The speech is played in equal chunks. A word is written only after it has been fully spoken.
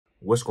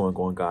What's going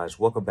on, guys?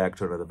 Welcome back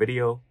to another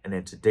video. And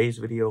in today's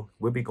video,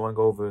 we'll be going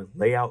over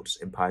layouts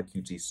in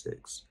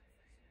PyQt6.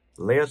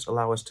 Layouts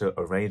allow us to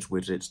arrange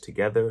widgets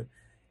together,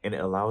 and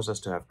it allows us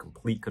to have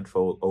complete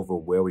control over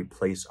where we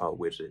place our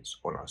widgets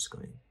on our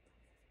screen.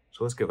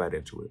 So let's get right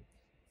into it.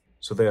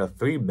 So there are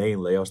three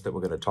main layouts that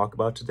we're going to talk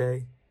about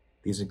today.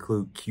 These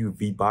include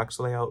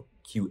QVBoxLayout,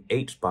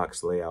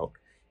 QHBoxLayout,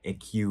 and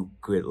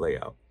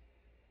QGridLayout.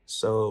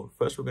 So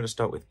first we're going to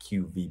start with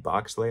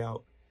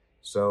QVBoxLayout.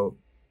 So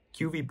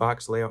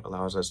QVBoxLayout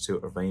allows us to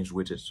arrange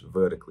widgets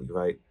vertically,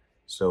 right?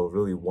 So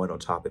really one on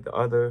top of the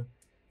other.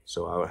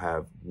 So I would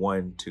have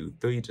 1, 2,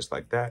 3, just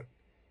like that,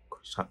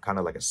 kind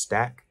of like a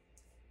stack.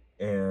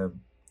 And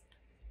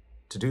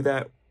to do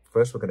that,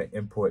 first we're going to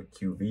import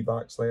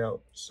QVBoxLayout.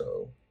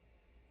 So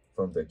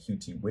from the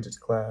Qt widgets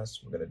class,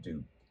 we're going to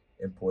do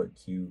import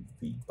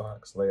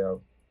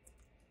QVBoxLayout.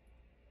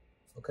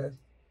 Okay.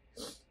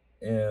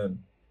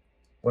 And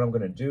what I'm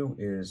going to do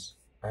is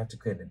I have to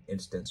create an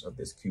instance of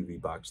this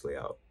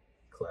QVBoxLayout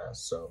class.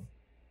 So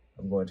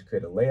I'm going to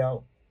create a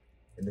layout,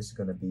 and this is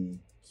going to be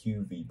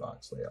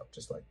QVBoxLayout,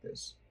 just like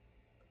this.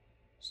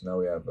 So now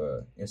we have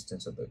an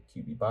instance of the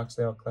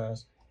QVBoxLayout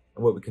class.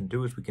 And what we can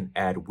do is we can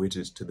add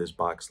widgets to this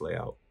box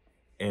layout.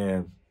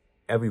 And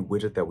every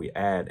widget that we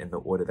add in the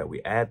order that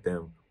we add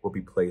them will be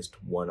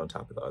placed one on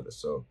top of the other.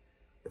 So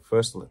the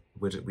first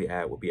widget we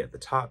add will be at the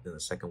top, then the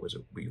second widget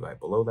will be right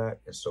below that,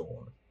 and so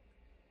on.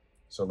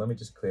 So let me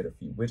just create a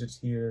few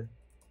widgets here.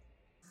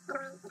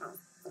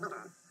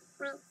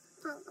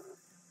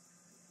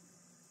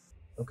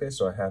 Okay,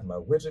 so I have my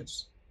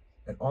widgets,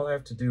 and all I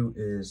have to do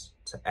is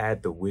to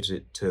add the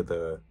widget to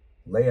the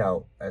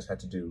layout. I just have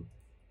to do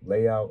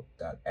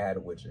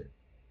layout.addWidget,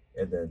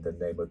 and then the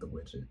name of the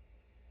widget.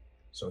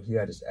 So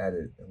here I just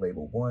added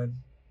label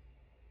 1.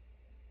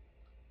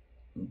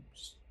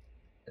 Oops,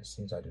 it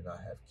seems I do not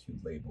have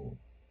QLabel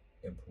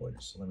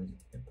imported, so let me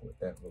import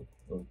that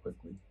real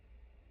quickly.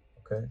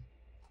 Okay,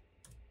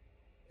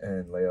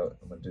 and layout,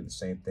 I'm going to do the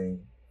same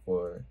thing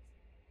for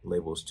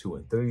labels 2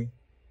 and 3.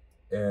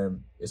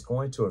 And it's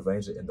going to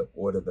arrange it in the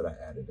order that I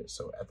added it.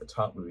 So at the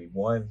top would be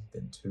 1,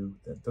 then 2,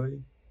 then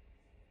 3.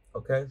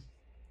 Okay.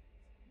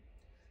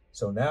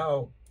 So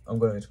now I'm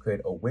going to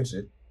create a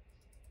widget.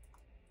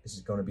 This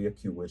is going to be a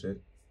Q widget.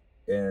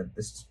 And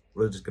this is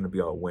really just going to be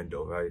our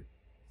window, right?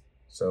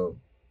 So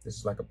this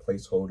is like a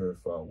placeholder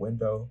for our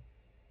window.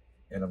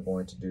 And I'm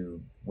going to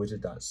do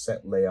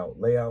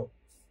widget.setLayout.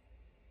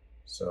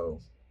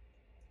 So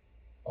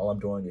all I'm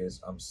doing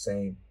is I'm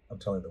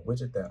telling the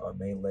widget that our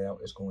main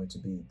layout is going to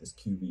be this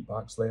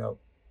QVBoxLayout.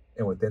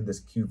 And within this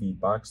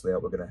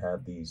QVBoxLayout, we're going to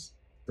have these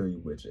 3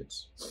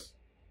 widgets.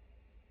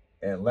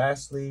 And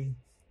lastly,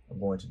 I'm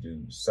going to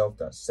do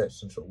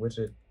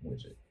self.setCentralWidget.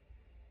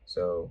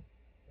 So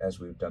as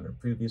we've done in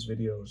previous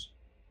videos,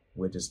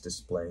 we're just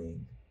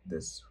displaying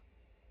this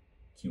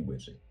Q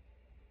widget.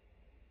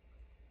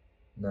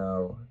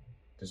 Now,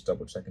 just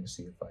double checking to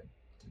see if I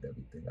did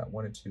everything I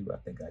wanted to. I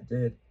think I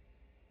did.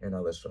 And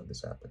now let's run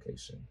this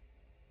application.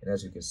 And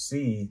as you can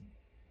see,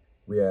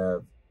 we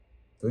have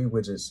 3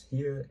 widgets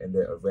here, and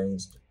they're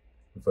arranged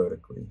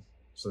vertically.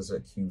 So this is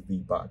a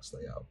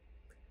QVBoxLayout.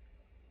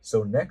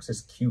 So next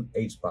is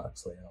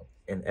QHBoxLayout.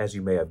 And as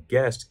you may have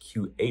guessed,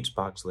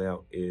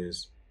 QHBoxLayout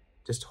is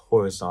just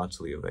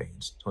horizontally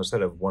arranged. So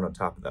instead of one on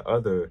top of the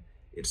other,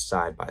 it's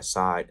side by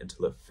side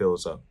until it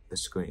fills up the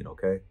screen,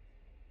 okay?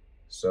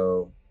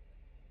 So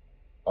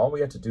all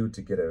we have to do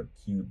to get a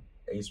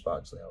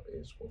QHBoxLayout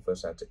is, well,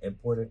 first I have to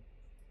import it.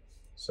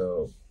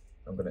 So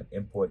I'm going to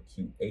import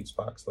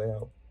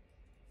QHBoxLayout.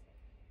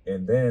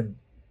 And then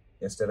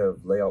instead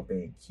of layout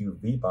being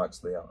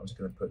QVBoxLayout, I'm just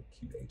going to put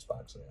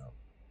QHBoxLayout.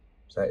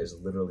 So that is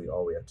literally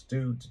all we have to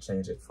do to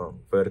change it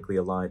from vertically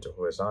aligned to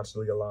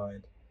horizontally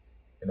aligned.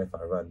 And if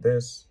I run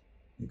this,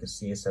 you can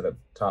see instead of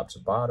top to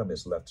bottom,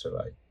 it's left to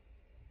right.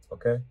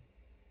 Okay?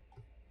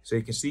 So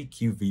you can see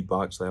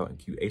QVBoxLayout and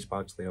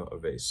QHBoxLayout are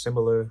very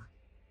similar.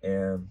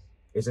 And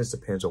it just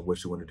depends on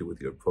what you want to do with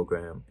your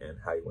program and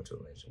how you want to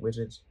arrange the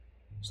widgets.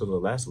 So the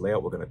last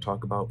layout we're going to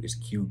talk about is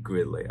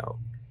QGridLayout.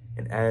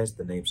 And as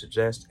the name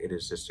suggests, it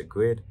is just a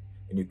grid,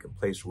 and you can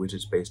place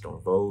widgets based on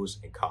rows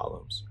and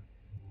columns.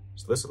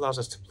 So this allows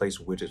us to place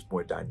widgets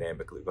more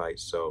dynamically, right?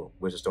 So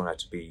widgets don't have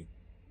to be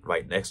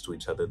right next to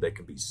each other. They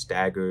can be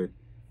staggered,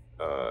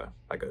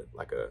 like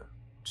a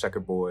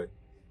checkerboard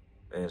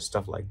and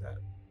stuff like that.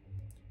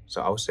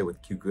 So I would say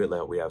with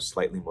QGridLayout, we have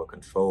slightly more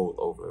control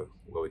over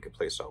where we can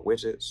place our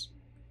widgets.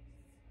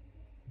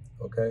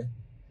 Okay.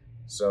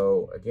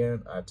 So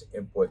again, I have to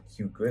import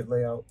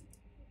QGridLayout.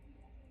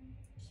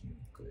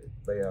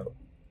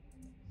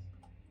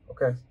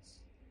 Okay.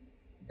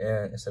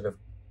 And instead of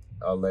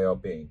our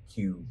layout being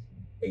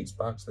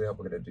QHBoxLayout,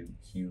 we're going to do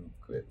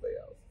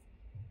QGridLayout.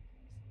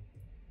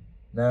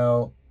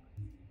 Now,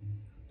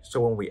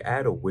 so when we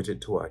add a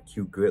widget to our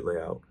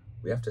QGridLayout,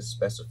 we have to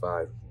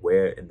specify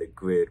where in the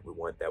grid we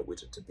want that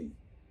widget to be.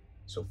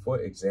 So for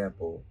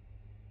example,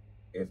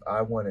 if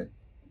I wanted,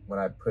 when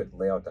I put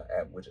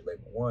layout.addWidget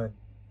label 1,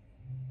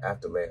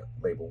 after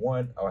label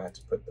 1, I will have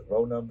to put the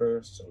row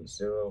number, so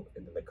 0,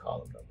 and then the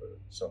column number.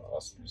 So I'll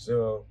also do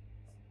 0.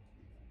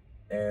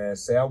 And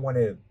say I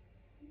wanted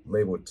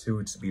label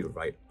 2 to be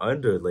right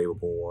under label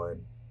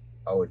 1,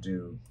 I would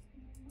do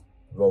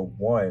row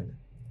 1,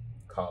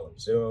 column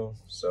 0.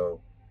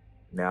 So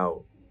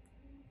now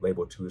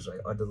label 2 is right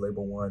under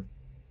label 1.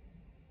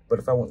 But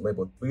if I want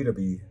label 3 to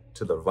be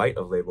to the right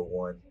of label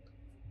 1,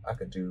 I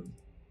could do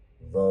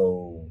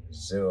row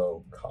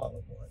 0,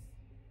 column 1.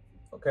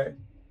 Okay?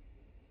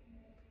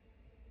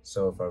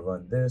 So if I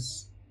run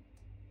this,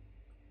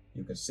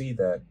 you can see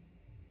that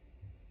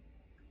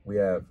we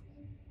have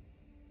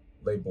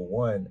label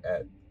 1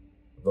 at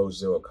row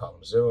 0,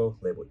 column 0,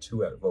 label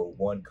 2 at row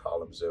 1,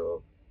 column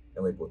 0,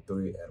 and label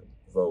 3 at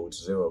row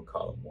 0,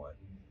 column 1.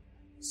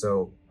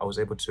 So I was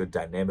able to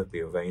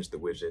dynamically arrange the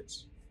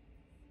widgets,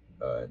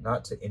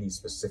 not to any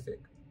specific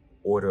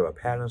order or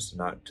patterns,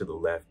 not to the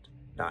left,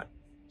 not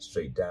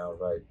straight down,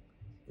 right?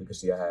 You can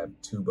see I have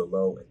 2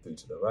 below and 3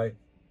 to the right.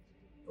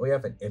 We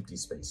have an empty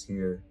space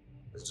here.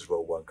 This is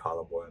row 1,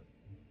 column 1.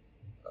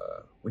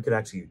 We could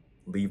actually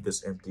leave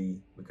this empty.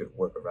 We could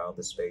work around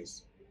the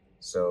space.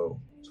 So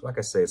like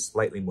I say,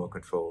 slightly more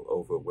control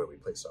over where we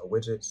place our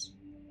widgets.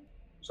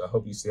 So I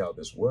hope you see how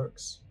this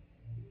works.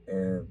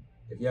 And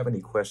if you have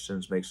any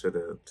questions, make sure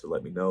to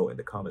let me know in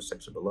the comment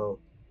section below.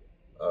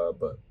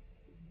 But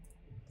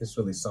this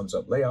really sums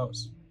up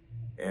layouts.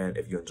 And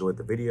if you enjoyed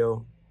the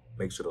video,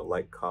 make sure to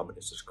like, comment,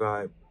 and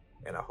subscribe.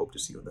 And I hope to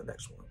see you in the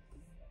next one.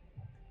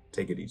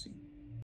 Take it easy.